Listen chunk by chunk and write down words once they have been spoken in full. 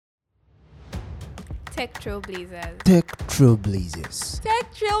Tech Trailblazers. Tech Trailblazers.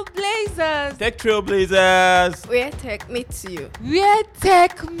 Tech Trailblazers. Tech Trailblazers. Where tech meets you. Where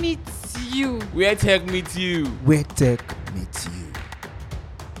tech meets you. Where tech meets you. Where tech meets you.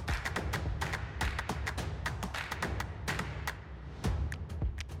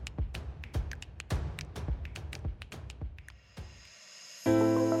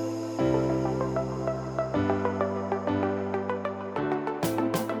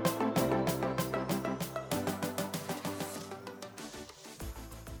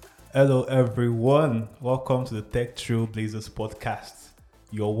 Hello everyone, welcome to the Tech Trailblazers podcast,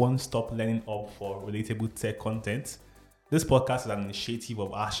 your one-stop learning hub for relatable tech content. This podcast is an initiative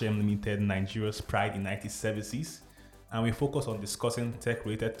of Hashem Limited, Nigeria's pride in IT services, and we focus on discussing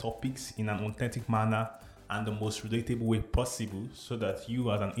tech-related topics in an authentic manner and the most relatable way possible so that you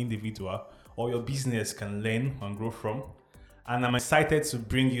as an individual or your business can learn and grow from. And I'm excited to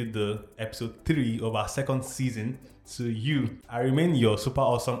bring you the episode 3 of our second season to you. I remain your super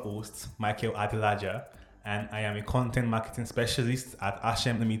awesome host, Michael Adelaja, and I am a content marketing specialist at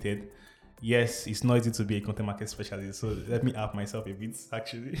Hashem Limited. Yes, it's not easy to be a content marketing specialist, so let me up myself a bit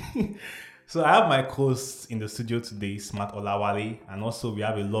actually. So I have my co-hosts in the studio today, Smart Olawale, and also we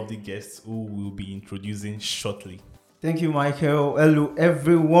have a lovely guest who we'll be introducing shortly. Thank you, Michael. Hello,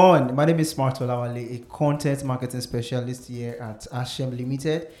 everyone. My name is Smart Olawale, a content marketing specialist here at Hashem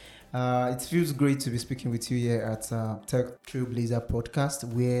Limited. It feels great to be speaking with you here at Tech Trailblazer podcast,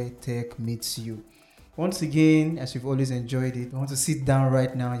 where tech meets you. Once again, as you've always enjoyed it, you want to sit down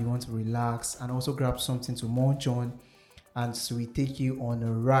right now, you want to relax, and also grab something to munch on, and so we take you on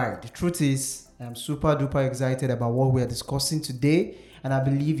a ride. The truth is, I'm super duper excited about what we are discussing today, and I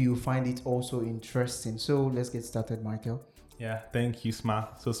believe you'll find it also interesting. So let's get started, Michael. Yeah, thank you,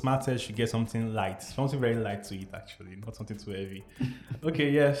 Smart. So Smart says she gets something light, something very light to eat actually, not something too heavy. Okay,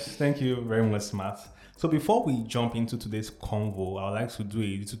 yes, thank you very much, Smart. So before we jump into today's convo, I would like to do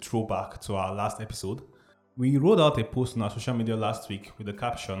a little throwback to our last episode. We rolled out a post on our social media last week with the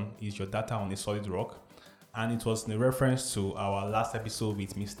caption, "Is your data on a solid rock?" And it was in reference to our last episode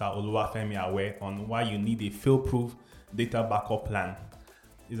with Mr. Oluwafemi Awe on why you need a fail-proof data backup plan.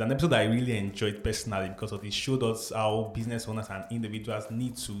 It's an episode I really enjoyed personally because it showed us how business owners and individuals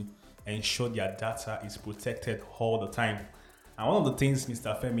need to ensure their data is protected all the time. And one of the things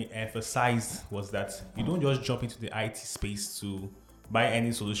Mr. Femi emphasized was that you don't just jump into the IT space to buy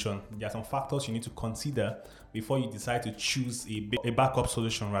any solution. There are some factors you need to consider before you decide to choose a backup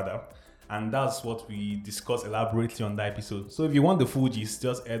solution rather. And that's what we discussed elaborately on that episode. So if you want the full gist,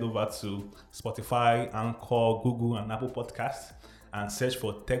 just head over to Spotify, Anchor, Google, and Apple Podcasts and search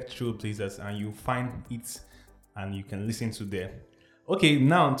for Tech Trailblazers, and you'll find it and you can listen to there. Okay,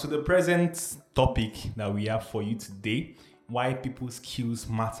 now to the present topic that we have for you today: why people's skills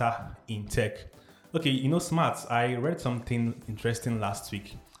matter in tech. Okay, Smart, I read something interesting last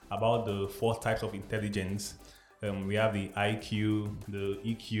week about the 4 types of intelligence. We have the IQ, the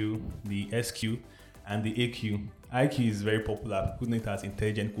EQ, the SQ, and the AQ. IQ is very popular, people know it as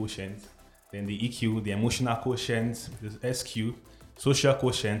intelligent quotient. Then the EQ, the emotional quotient, the SQ, social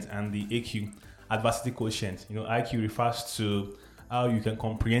quotient, and the AQ, adversity quotient. IQ refers to how you can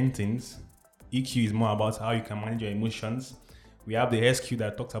comprehend things. EQ is more about how you can manage your emotions. We have the SQ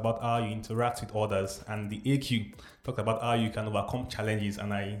that talks about how you interact with others, and the AQ talks about how you can overcome challenges.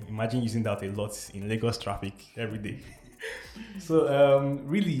 And I imagine using that a lot in Lagos traffic every day. So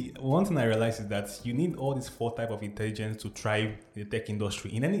really, one thing I realized is that you need all these 4 types of intelligence to thrive in the tech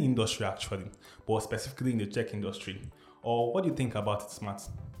industry, in any industry actually, but specifically in the tech industry. Or what do you think about it, Smart?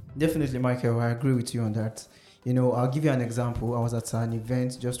 Definitely, Michael. I agree with you on that. I'll give you an example. I was at an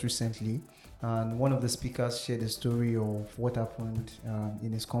event just recently, and one of the speakers shared a story of what happened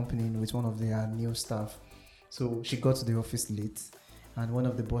in his company with one of their new staff. So she got to the office late, and one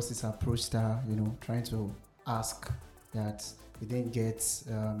of the bosses approached her, trying to ask that we didn't get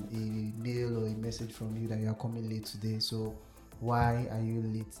a mail or a message from you that you are coming late today. So why are you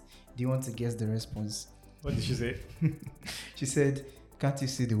late? Do you want to guess the response? What did she say? She said, "Can't you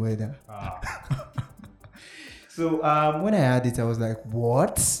see the weather?" So when I heard it, I was like,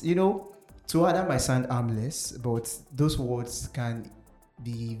 what? To her, that might sound harmless, but those words can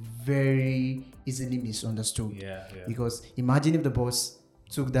be very easily misunderstood. Yeah. Because imagine if the boss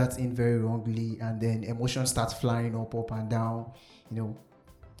took that in very wrongly and then emotions start flying up and down.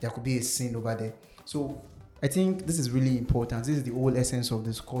 There could be a scene over there. So I think this is really important. This is the whole essence of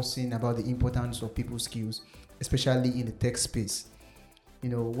discussing about the importance of people's skills, especially in the tech space.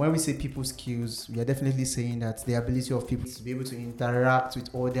 When we say people skills, we are definitely saying that the ability of people to be able to interact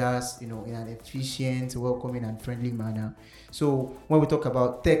with others, in an efficient, welcoming, and friendly manner. So when we talk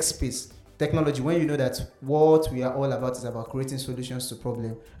about tech space, technology, when you know that what we are all about is about creating solutions to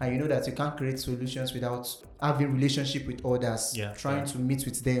problem, and you know that you can't create solutions without having relationship with others, trying to meet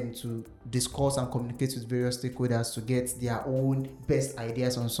with them to discuss and communicate with various stakeholders to get their own best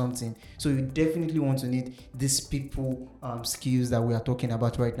ideas on something. So you definitely want to need these people skills that we are talking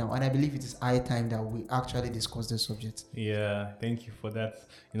about right now, and I believe it is high time that we actually discuss this subject. Yeah, thank you for that.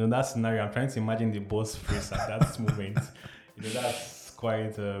 That scenario, I'm trying to imagine the boss face at that moment. That's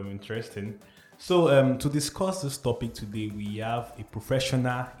quite interesting. So to discuss this topic today, we have a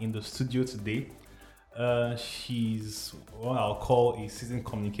professional in the studio today. She's what I'll call a seasoned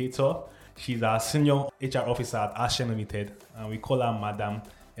communicator. She's our senior HR officer at Ashen Limited, and we call her Madam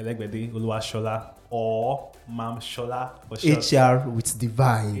Elegbede Shola, or Ma'am Shola for short. HR with the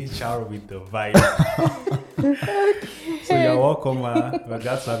vibe. HR with the vibe. So you're welcome, we're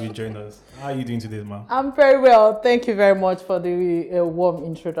glad to have you join us. How are you doing today, ma'am? I'm very well. Thank you very much for the warm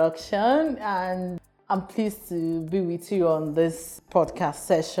introduction, and I'm pleased to be with you on this podcast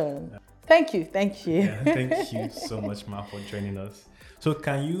session. Thank you. Yeah, thank you so much, ma'am, for joining us. So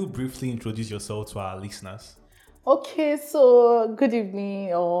can you briefly introduce yourself to our listeners? Okay, so good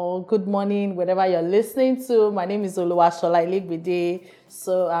evening or good morning, wherever you're listening to. My name is Shola Elegbede.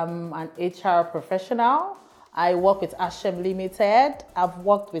 So I'm an HR professional. I work with Ashem Limited. I've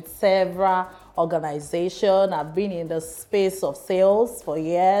worked with several organizations. I've been in the space of sales for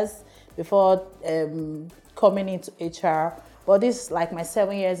years before coming into HR. But this is like my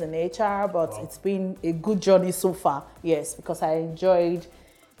 7 years in HR, but It's been a good journey so far. Yes, because I enjoyed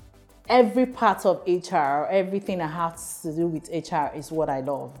every part of HR. Everything that has to do with HR is what I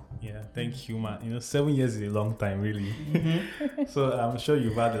love. Yeah, thank you, man. 7 years is a long time, really. So I'm sure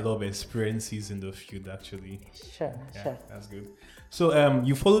you've had a lot of experiences in the field, actually. Sure. That's good. So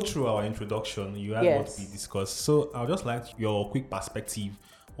you followed through our introduction. You had what we discussed. So I'd just like your quick perspective.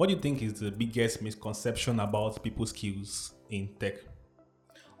 What do you think is the biggest misconception about people's skills in tech?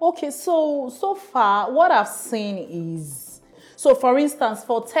 Okay, so far, what I've seen is, for instance,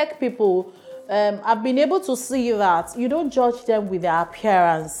 for tech people, I've been able to see that you don't judge them with their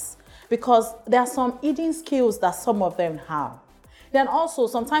appearance, because there are some hidden skills that some of them have. Then also,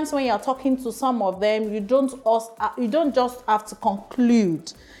 sometimes when you're talking to some of them, you don't just have to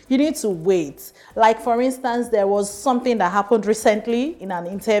conclude. You need to wait. Like, for instance, there was something that happened recently in an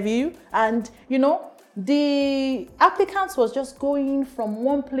interview, and, the applicant was just going from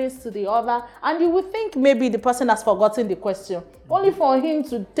one place to the other, and you would think maybe the person has forgotten the question, only for him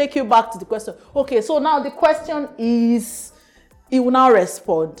to take you back to the question. Okay, so now the question is, he will now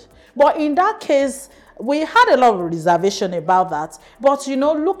respond. But in that case, we had a lot of reservation about that. But,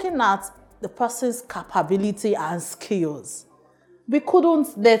 looking at the person's capability and skills, we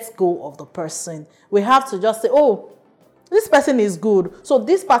couldn't let go of the person. We have to just say, this person is good. So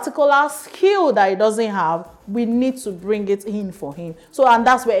this particular skill that he doesn't have, we need to bring it in for him. And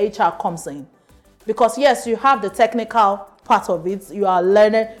that's where HR comes in. Because yes, you have the technical part of it. You are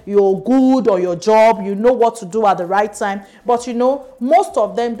learning, you're good on your job, you know what to do at the right time. But most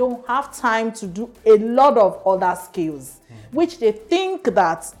of them don't have time to do a lot of other skills, which they think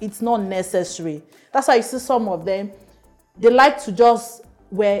that it's not necessary. That's why you see some of them, they like to just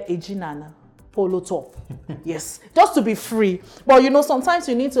wear a jean and polo top. Yes, just to be free. But sometimes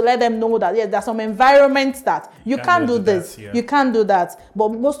you need to let them know that there's some environments that you can't do this, you can't do that.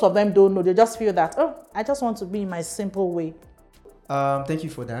 But most of them don't know. They just feel that, I just want to be in my simple way. Thank you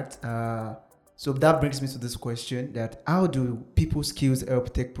for that. So that brings me to this question: that how do people's skills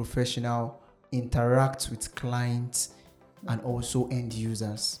help tech professional interact with clients and also end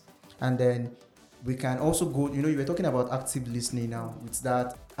users? And then we can also go, you were talking about active listening now with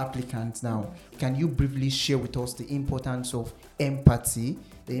that applicant now. Can you briefly share with us the importance of empathy,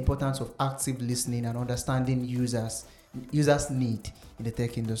 the importance of active listening and understanding users' need in the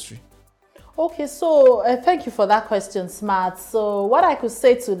tech industry? Okay, so thank you for that question, Smart. So what I could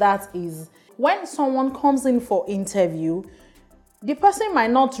say to that is, when someone comes in for interview, the person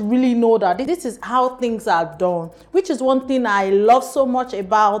might not really know that this is how things are done, which is one thing I love so much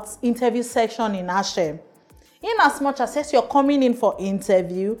about interview section in Ashem. In as much as you're coming in for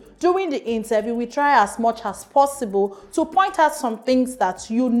interview, during the interview, we try as much as possible to point out some things that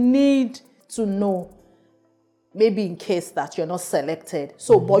you need to know, maybe in case that you're not selected.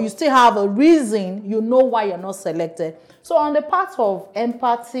 But you still have a reason, you know why you're not selected. So on the part of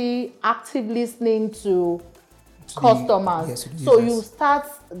empathy, active listening to customers. You start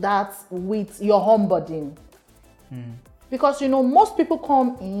that with your onboarding. Because most people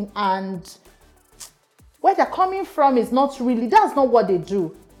come in and where they're coming from is not really, that's not what they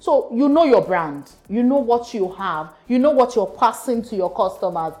do. So you know your brand, you know what you have, you know what you're passing to your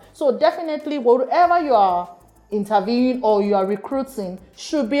customers. So definitely whatever you are interviewing or you are recruiting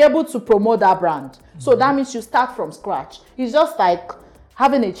should be able to promote that brand. So that means you start from scratch. It's just like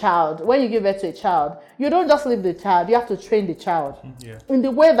having a child. When you give birth to a child, you don't just leave the child, you have to train the child in the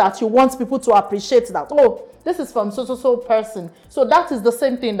way that you want people to appreciate that, oh, this is from so person. So that is the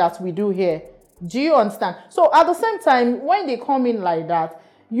same thing that we do here. Do you understand? So at the same time, when they come in like that,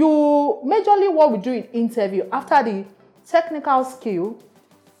 you majorly what we do in interview, after the technical skill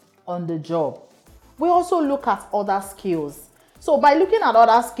on the job, we also look at other skills. So by looking at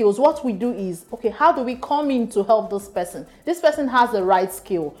other skills, what we do is, okay, how do we come in to help this person? This person has the right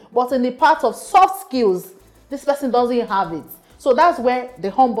skill, but in the part of soft skills, this person doesn't have it. So that's where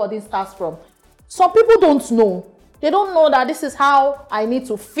the onboarding starts from. Some people don't know. They don't know that this is how I need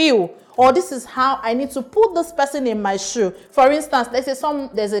to feel, or this is how I need to put this person in my shoe. For instance,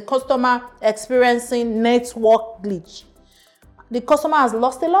 there's a customer experiencing network glitch. The customer has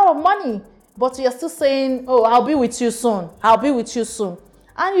lost a lot of money, but you're still saying, oh, I'll be with you soon. I'll be with you soon.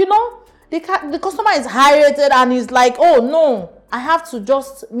 And you know, the customer is high-rated and is like, oh no, I have to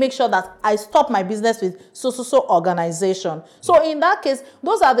just make sure that I stop my business with so organization. So in that case,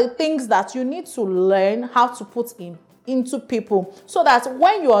 those are the things that you need to learn how to put into people, so that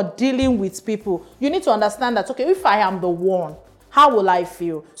when you are dealing with people, you need to understand that, okay, if I am the one, how will I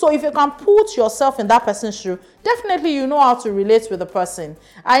feel? So if you can put yourself in that person's shoe, definitely you know how to relate with the person.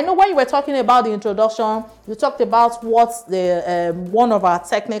 I know when you were talking about the introduction, you talked about what the one of our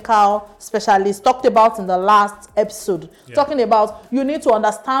technical specialists talked about in the last episode, talking about you need to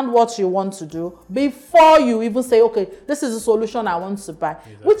understand what you want to do before you even say, okay, this is the solution I want to buy,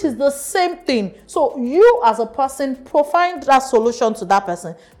 which is the same thing. So you as a person provide that solution to that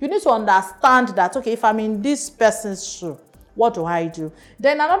person. You need to understand that, okay, if I'm in this person's shoe, what do I do?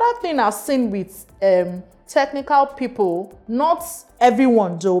 Then another thing I've seen with technical people, not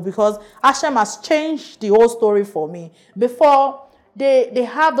everyone though, because Hashem has changed the whole story for me. Before, they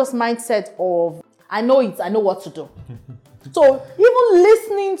have this mindset of, I know it, I know what to do. So even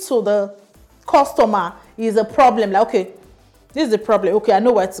listening to the customer is a problem. Like, okay, this is the problem. Okay, I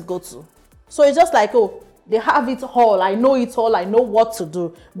know where to go to. So it's just like, oh, they have it all. I know it all. I know what to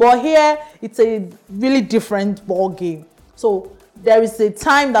do. But here, it's a really different ball game. So there is a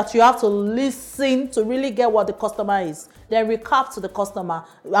time that you have to listen to really get what the customer is. Then recap to the customer.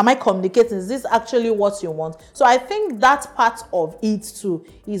 Am I communicating? Is this actually what you want? So I think that part of it too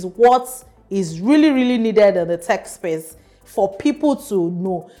is what is really, really needed in the tech space for people to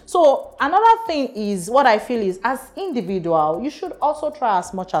know. So another thing is, what I feel is, as individual, you should also try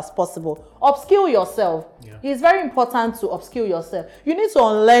as much as possible. Upskill yourself. It's very important to upskill yourself. You need to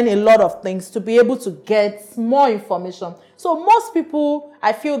unlearn a lot of things to be able to get more information. So most people,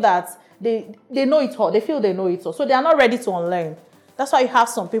 I feel that they know it all. They feel they know it all. So they are not ready to unlearn. That's why you have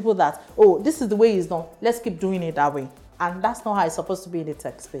some people that, oh, this is the way it's done. Let's keep doing it that way. And that's not how it's supposed to be in the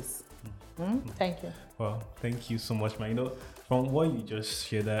tech space. Thank you. Well, thank you so much, man. You know, from what you just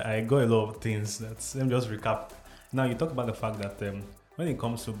shared, I got a lot of things. Let me just recap. Now, you talk about the fact that when it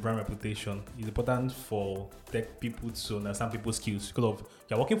comes to brand reputation, it's important for tech people to understand people's skills. Because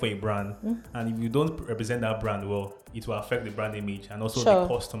you're working for a brand, and if you don't represent that brand well, it will affect the brand image and also the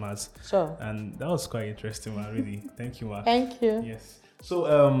customers. And that was quite interesting, man. Really, thank you, man. Thank you. Yes. So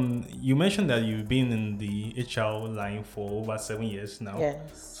you mentioned that you've been in the HR line for over 7 years now.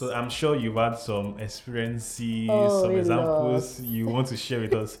 Yes. So I'm sure you've had some experiences, some examples you want to share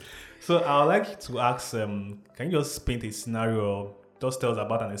with us. So I would like to ask, can you just paint a scenario, just tell us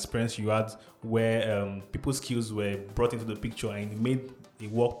about an experience you had where people's skills were brought into the picture and it made a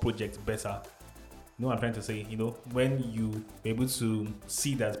work project better? You know what I'm trying to say? You know, when you were able to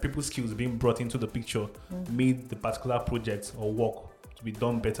see that people's skills being brought into the picture made the particular project or work to be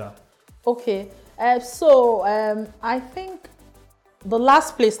done better. Okay, so I think the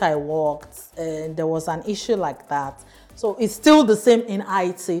last place I worked, there was an issue like that. So it's still the same in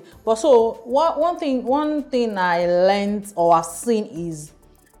IT. But so one thing I learned or I've seen is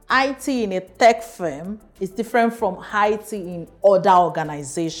IT in a tech firm is different from IT in other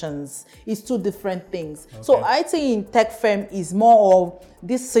organizations. It's two different things. Okay. So IT in tech firm is more of,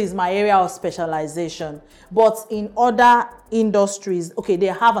 this is my area of specialization. But in other industries, okay, they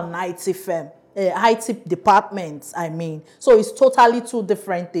have an IT firm, IT department, I mean. So it's totally two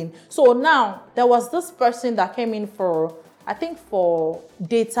different things. So now there was this person that came in for, I think for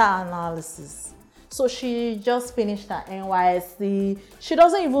data analysis. So she just finished her NYSC. She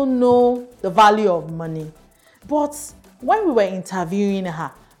doesn't even know the value of money. But when we were interviewing her,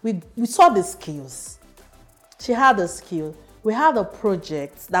 we saw the skills. She had the skill. we had a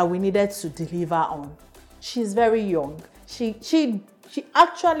project that we needed to deliver on. She's very young. She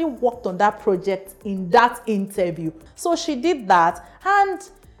actually worked on that project in that interview. So she did that, and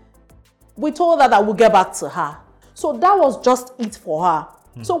we told her that we'll get back to her. So that was just it for her.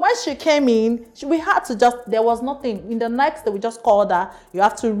 So when she came in, we had to there was nothing. In the next day, we just called her, you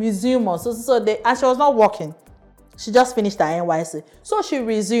have to resume on. And she was not working. She just finished her NYC. So she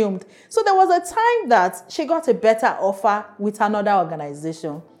resumed. So there was a time that she got a better offer with another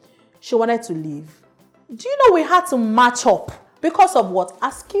organization. She wanted to leave. Do you know we had to match up? Because of what?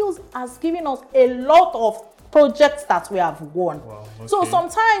 Our skills has given us a lot of projects that we have won. Wow, okay. So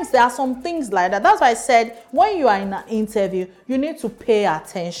sometimes there are some things like that. That's why I said when you are in an interview, you need to pay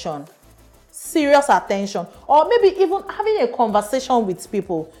attention. Serious attention. Or maybe even having a conversation with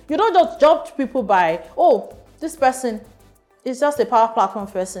people. You don't just judge people by, oh, this person is just a power platform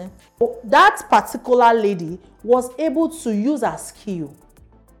person. That particular lady was able to use her skill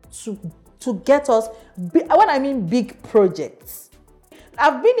to get us, when I mean big projects.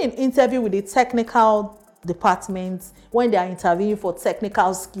 I've been in interview with the technical departments when they are interviewing for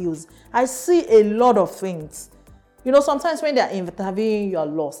technical skills. I see a lot of things. You know, sometimes when they are interviewing, you are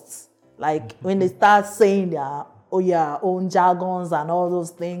lost. Like when they start saying their own jargons and all those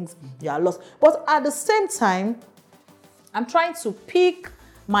things, you are lost. But at the same time, I'm trying to pick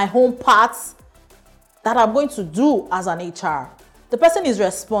my own parts that I'm going to do as an HR. The person is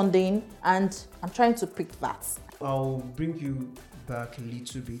responding, and I'm trying to pick that. I'll bring you back a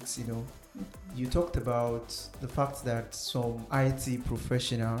little bit. You talked about the fact that some IT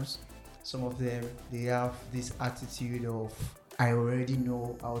professionals, some of them, they have this attitude of, I already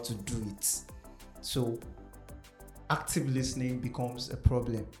know how to do it. So active listening becomes a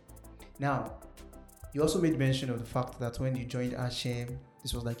problem. Now, you also made mention of the fact that when you joined Hashem,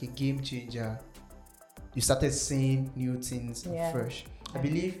 this was like a game changer. You started seeing new things fresh. I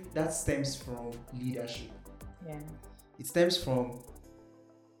believe that stems from leadership. Yeah. It stems from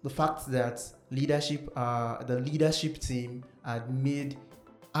the fact that the leadership team had made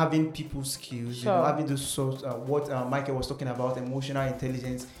having people skills, having those sort what Michael was talking about, emotional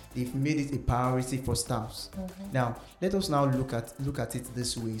intelligence. They've made it a priority for staffs. Now, let us now look at it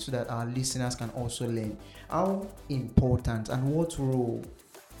this way so that our listeners can also learn how important and what role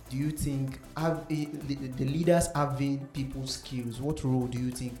do you think the leaders having people skills, what role do you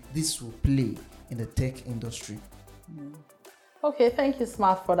think this will play in the tech industry? Okay, thank you,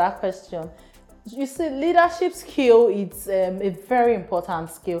 Smart, for that question. You see, leadership skill, it's a very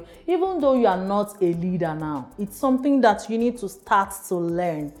important skill. Even though you are not a leader now, it's something that you need to start to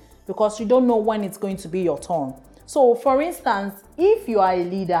learn because you don't know when it's going to be your turn. So, for instance, if you are a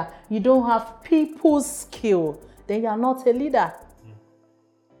leader, you don't have people's skill, then you are not a leader.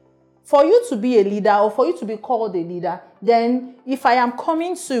 For you to be a leader or for you to be called a leader, then if I am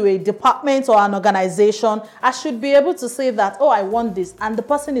coming to a department or an organization, I should be able to say that, oh, I want this, and the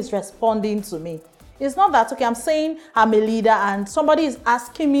person is responding to me. It's not that, okay, I'm saying I'm a leader and somebody is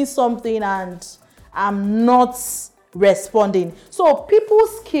asking me something and I'm not responding. So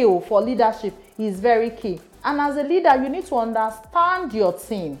people's skill for leadership is very key. And as a leader, you need to understand your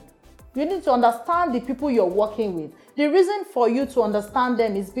team. You need to understand the people you're working with. The reason for you to understand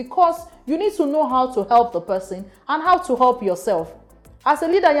them is because you need to know how to help the person and how to help yourself. As a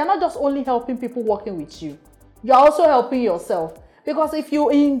leader, you're not just only helping people working with you. You're also helping yourself. Because if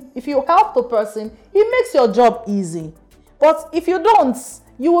you help the person, it makes your job easy. But if you don't,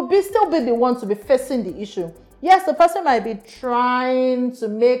 you will still be the one to be facing the issue. Yes, the person might be trying to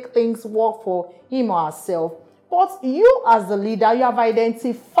make things work for him or herself. But you as the leader, you have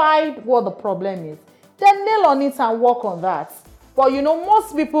identified what the problem is. Then nail on it and work on that. But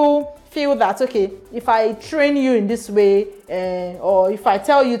most people feel that, okay, if I train you in this way, or if I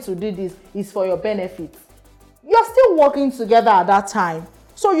tell you to do this, it's for your benefit. You're still working together at that time.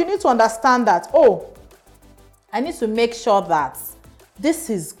 So you need to understand that, oh, I need to make sure that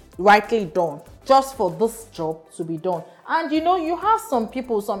this is rightly done, just for this job to be done. And you have some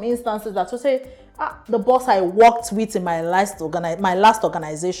people, some instances that will say, the boss I worked with in my last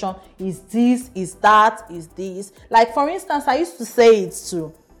organization is this, is that, is this. Like, for instance, I used to say it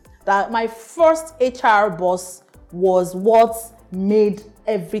too, that my first HR boss was what made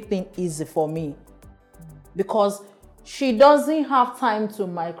everything easy for me. Because she doesn't have time to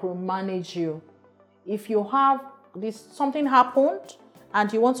micromanage you. If you have something happened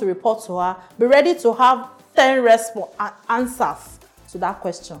and you want to report to her, be ready to have 10 answers to that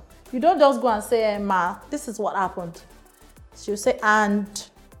question. You don't just go and say, Ma, this is what happened. She'll say, and.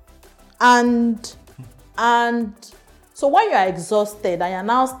 So when you are exhausted and you're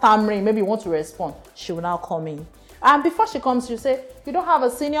now stammering, maybe you want to respond, she will now come in. And before she comes, you say, you don't have a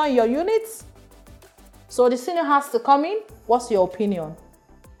senior in your unit? So the senior has to come in. What's your opinion?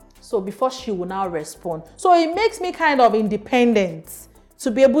 So before she will now respond. So it makes me kind of independent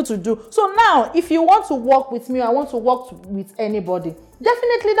to be able to do. So now, if you want to work with me, I want to work with anybody.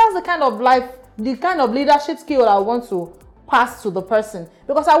 Definitely that's the kind of life, the kind of leadership skill I want to pass to the person.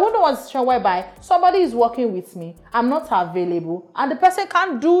 Because I wouldn't want a situation whereby somebody is working with me, I'm not available, and the person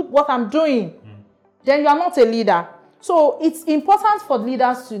can't do what I'm doing. Then you are not a leader. So it's important for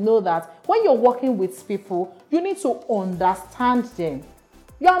leaders to know that when you're working with people, you need to understand them.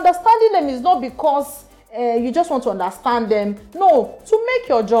 Your understanding them is not because you just want to understand them. No, to make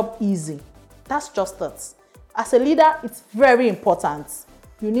your job easy. That's just it. As a leader, it's very important.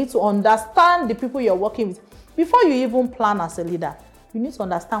 You need to understand the people you're working with. Before you even plan as a leader, you need to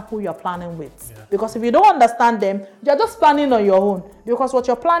understand who you're planning with. Yeah. Because if you don't understand them, you're just planning on your own. Because what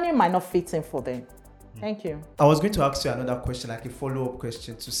you're planning might not fit in for them. Thank you. I was going to ask you another question, like a follow-up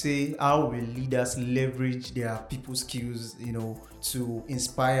question, to say how will leaders leverage their people skills, to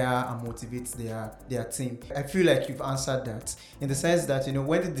inspire and motivate their team. I feel like you've answered that in the sense that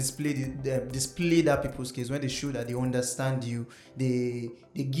when they display that people skills, when they show that they understand you, they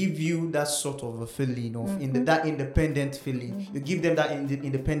give you that sort of a feeling of that independent feeling. You give them that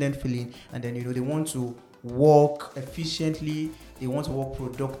independent feeling, and then they want to work efficiently. They want to work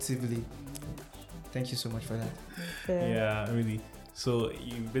productively. Thank you so much for that. Okay. Yeah, really. So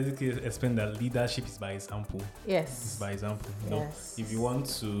you basically explain that leadership is by example. Yes. It's by example. Yes. If you want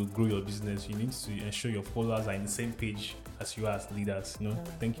to grow your business, you need to ensure your followers are in the same page as you are as leaders.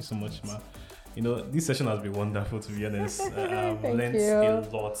 Thank you so much, Ma. This session has been wonderful, to be honest. I've learned a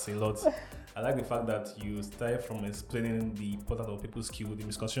lot. I like the fact that you started from explaining the importance of people's skill, the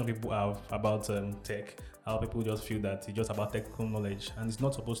misconception people have about tech, how people just feel that it's just about technical knowledge, and it's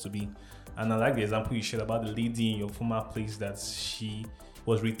not supposed to be. And I like the example you shared about the lady in your former place that she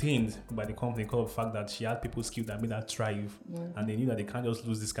was retained by the company because of the fact that she had people's skill that made her thrive, and they knew that they can't just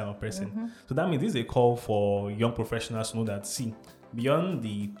lose this kind of person. So that means this is a call for young professionals to know that, beyond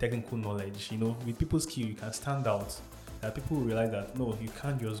the technical knowledge, with people's skill, you can stand out. That people will realize that, no, you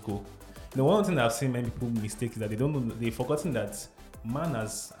can't just go. One thing that I've seen many people mistake is that they've forgotten that man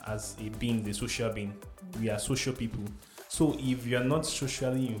as a being, the social being, we are social people. So if you're not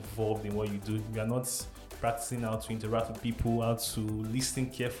socially involved in what you do, you are not practicing how to interact with people, how to listen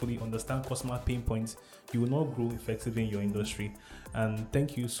carefully, understand customer pain points, you will not grow effectively in your industry. And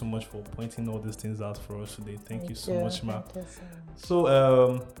thank you so much for pointing all these things out for us today. Thank you so much, Ma. So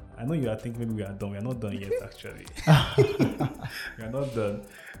I know you are thinking maybe we are done. We are not done yet, actually. We are not done.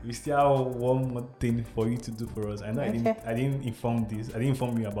 We still have one more thing for you to do for us. I know I didn't inform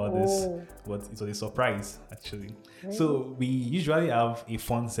you about this, but it was a surprise, actually. Really? So we usually have a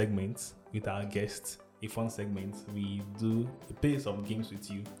fun segment with our guests. We play some games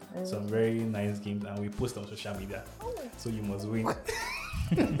with you, some very nice games, and we post on social media. So you must win.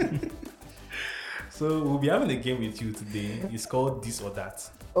 So we'll be having a game with you today. It's called This or That.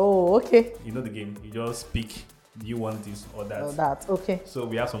 Oh, okay. You know the game. You just pick, do you want this or that? Or that, okay. So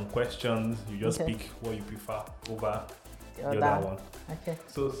we have some questions. You just pick what you prefer over the other one. Okay.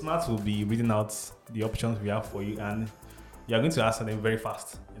 So Smart will be reading out the options we have for you, and you're going to answer them very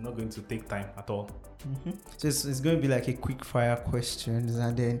fast. You're not going to take time at all. So it's going to be like a quick fire questions,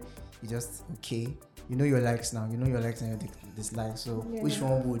 and then you just, you know your likes now. You know your likes and your dislikes. So which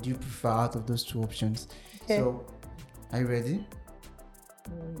one would you prefer out of those two options? Okay. So are you ready?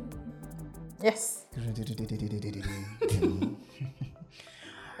 Yes.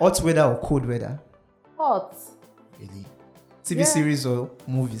 Hot weather or cold weather? Hot. Really? TV series or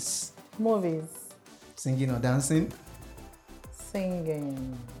movies? Movies. Singing or dancing?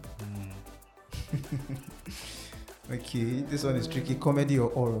 Singing. Okay, this one is tricky. Comedy or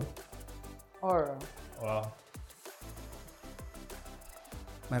horror? Horror. Wow.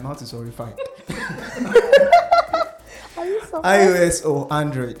 My mouth is horrified. Are you surprised? iOS or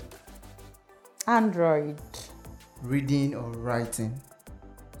Android? Android. Reading or writing?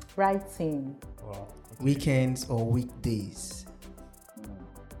 Writing. Wow. Okay. Weekends or weekdays?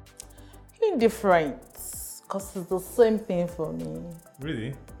 Indifferent. Because it's the same thing for me.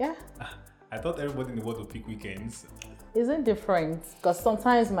 Really? Yeah. I thought everybody in the world would pick weekends. Isn't different? Because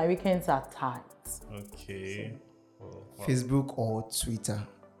sometimes my weekends are tight. Okay. Wow. Facebook or Twitter?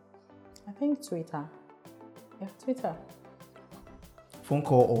 I think Twitter. Yeah, Twitter. Phone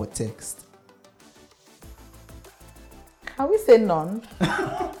call or text? Can we say none?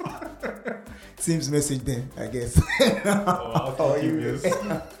 Teams message then, I guess.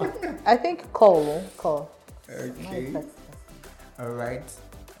 I think call. Okay. All right.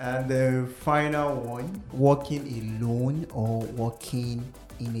 And the final one, working alone or working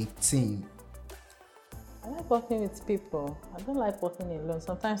in a team. I like working with people. I don't like working alone.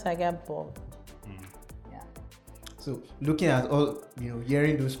 Sometimes I get bored. Yeah. So looking at all,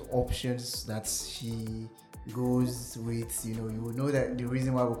 hearing those options that she goes with, you will know that the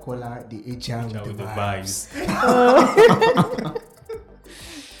reason why we call her the HR with the vibes.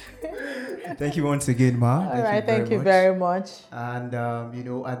 Thank you once again, Ma. All right, thank you very much. And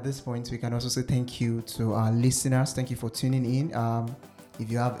at this point, we can also say thank you to our listeners. Thank you for tuning in.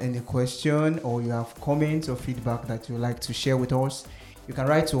 If you have any question or you have comments or feedback that you would like to share with us, you can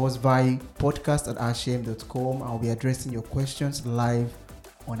write to us via podcast@ashame.com. I'll be addressing your questions live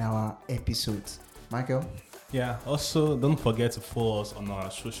on our episodes. Michael? Yeah, also don't forget to follow us on our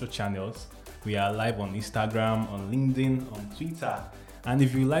social channels. We are live on Instagram, on LinkedIn, on Twitter. And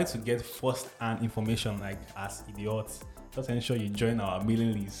if you like to get first-hand information like as idiots, just ensure you join our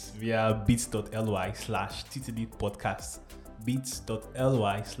mailing list via bit.ly/ttbpodcast.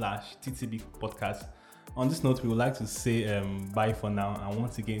 bit.ly/ttbpodcast. On this note, we would like to say bye for now. And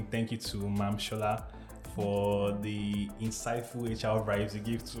once again, thank you to Ma'am Shola for the insightful HR vibes you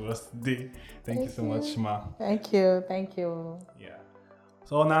give to us today. Thank you so much, Ma. Thank you. Yeah.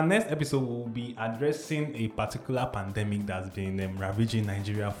 So on our next episode, we'll be addressing a particular pandemic that's been ravaging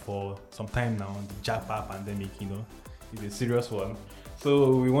Nigeria for some time now. The Japa pandemic, is a serious one.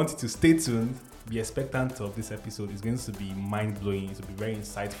 So we want you to stay tuned. Be expectant of this episode. It's going to be mind-blowing. It will be very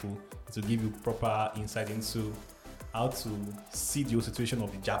insightful. It will give you proper insight into how to see the whole situation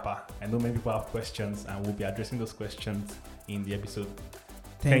of the Japa. I know many people have questions, and we'll be addressing those questions in the episode.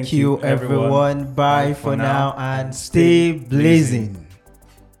 Thank you, everyone. Bye for now, and stay blazing.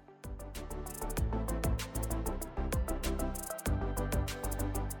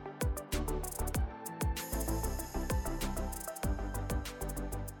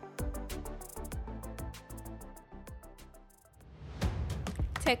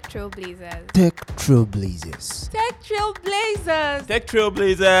 Tech Trailblazers. Tech Trailblazers. Tech Trailblazers. Tech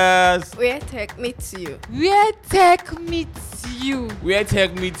Trailblazers. Where tech meets you. Where tech meets you. Where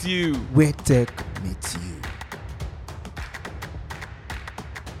tech meets you. Where tech meets you.